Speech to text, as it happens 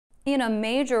In a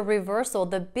major reversal,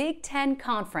 the Big Ten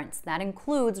Conference, that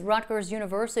includes Rutgers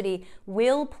University,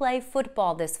 will play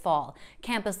football this fall.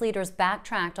 Campus leaders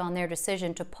backtracked on their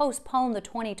decision to postpone the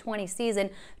 2020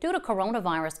 season due to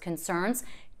coronavirus concerns.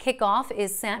 Kickoff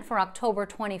is set for October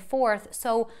 24th,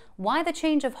 so why the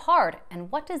change of heart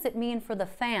and what does it mean for the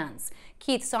fans?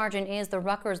 Keith Sargent is the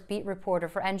Rutgers beat reporter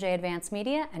for NJ Advance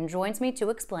Media and joins me to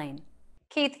explain.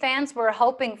 Keith, fans were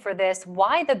hoping for this.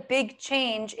 Why the big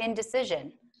change in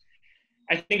decision?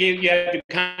 I think you have to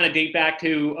kind of date back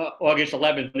to August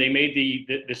 11th when they made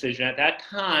the decision. At that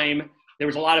time, there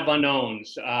was a lot of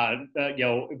unknowns.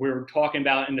 We were talking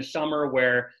about in the summer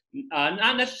where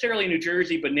not necessarily New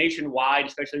Jersey, but nationwide,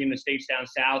 especially in the states down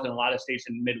south and a lot of states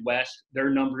in the Midwest, their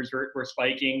numbers were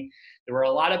spiking. There were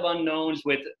a lot of unknowns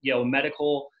with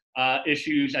medical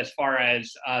issues as far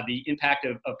as the impact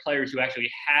of players who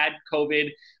actually had COVID,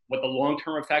 what the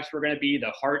long-term effects were going to be, the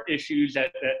heart issues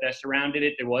that surrounded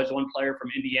it. There was one player from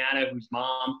Indiana whose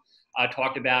mom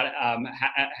talked about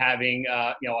having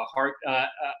a heart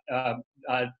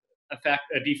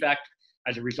defect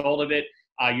as a result of it.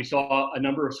 You saw a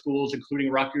number of schools,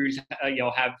 including Rutgers,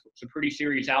 have some pretty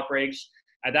serious outbreaks.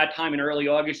 At that time in early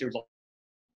August, there was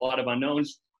a lot of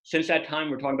unknowns. Since that time,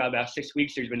 we're talking about 6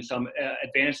 weeks, there's been some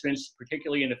advancements,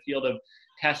 particularly in the field of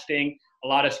testing. A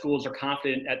lot of schools are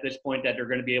confident at this point that they're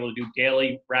going to be able to do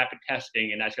daily rapid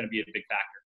testing, and that's going to be a big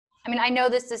factor. I mean, I know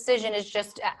this decision is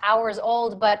just hours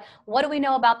old, but what do we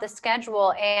know about the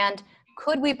schedule, and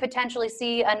could we potentially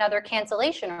see another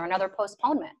cancellation or another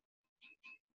postponement?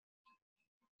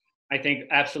 I think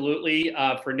absolutely.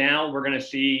 For now, we're going to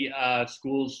see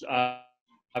schools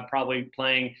probably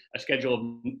playing a schedule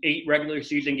of 8 regular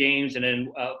season games and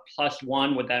then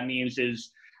 +1. What that means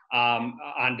is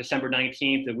on December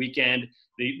 19th, the weekend,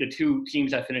 the 2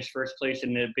 teams that finished first place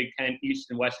in the Big Ten East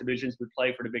and West divisions would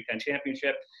play for the Big Ten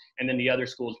championship, and then the other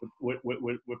schools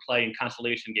would play in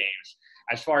consolation games.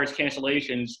 As far as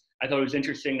cancellations, I thought it was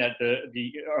interesting that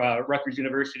the Rutgers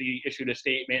University issued a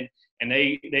statement, and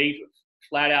they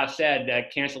flat out said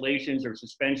that cancellations or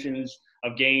suspensions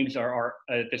of games are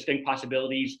distinct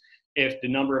possibilities if the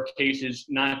number of cases,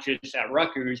 not just at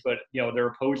Rutgers, but their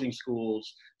opposing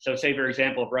schools. So say, for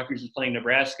example, if Rutgers is playing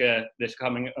Nebraska this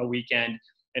coming weekend,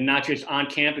 and not just on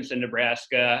campus in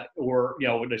Nebraska or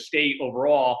the state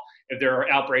overall, if there are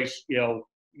outbreaks,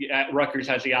 Rutgers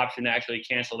has the option to actually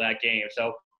cancel that game.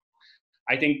 So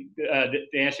I think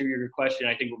to answer your question,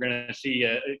 I think we're going to see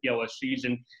a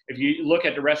season. If you look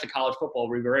at the rest of college football,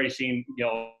 we've already seen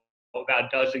about a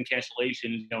dozen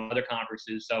cancellations in other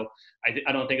conferences. So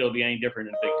I don't think it'll be any different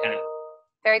in the Big Ten.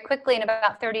 Very quickly, in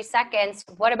about 30 seconds,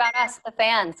 what about us, the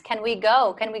fans? Can we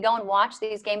go? Can we go and watch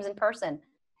these games in person?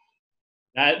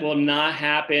 That will not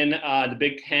happen. The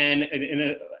Big Ten, in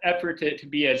an effort to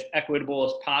be as equitable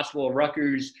as possible,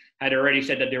 Rutgers had already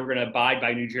said that they were going to abide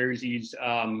by New Jersey's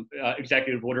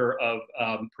executive order of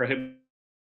prohibiting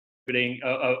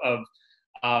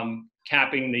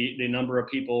capping the number of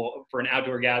people for an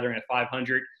outdoor gathering at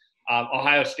 500.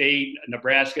 Ohio State,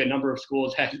 Nebraska, a number of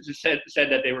schools had said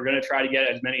that they were going to try to get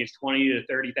as many as 20 to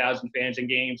 30,000 fans in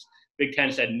games. Big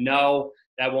Ten said no.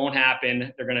 That won't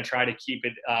happen. They're going to try to keep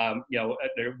it,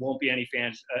 there won't be any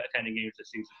fans attending games this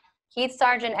season. Keith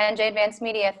Sargent, NJ Advance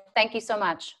Media, thank you so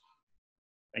much.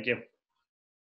 Thank you.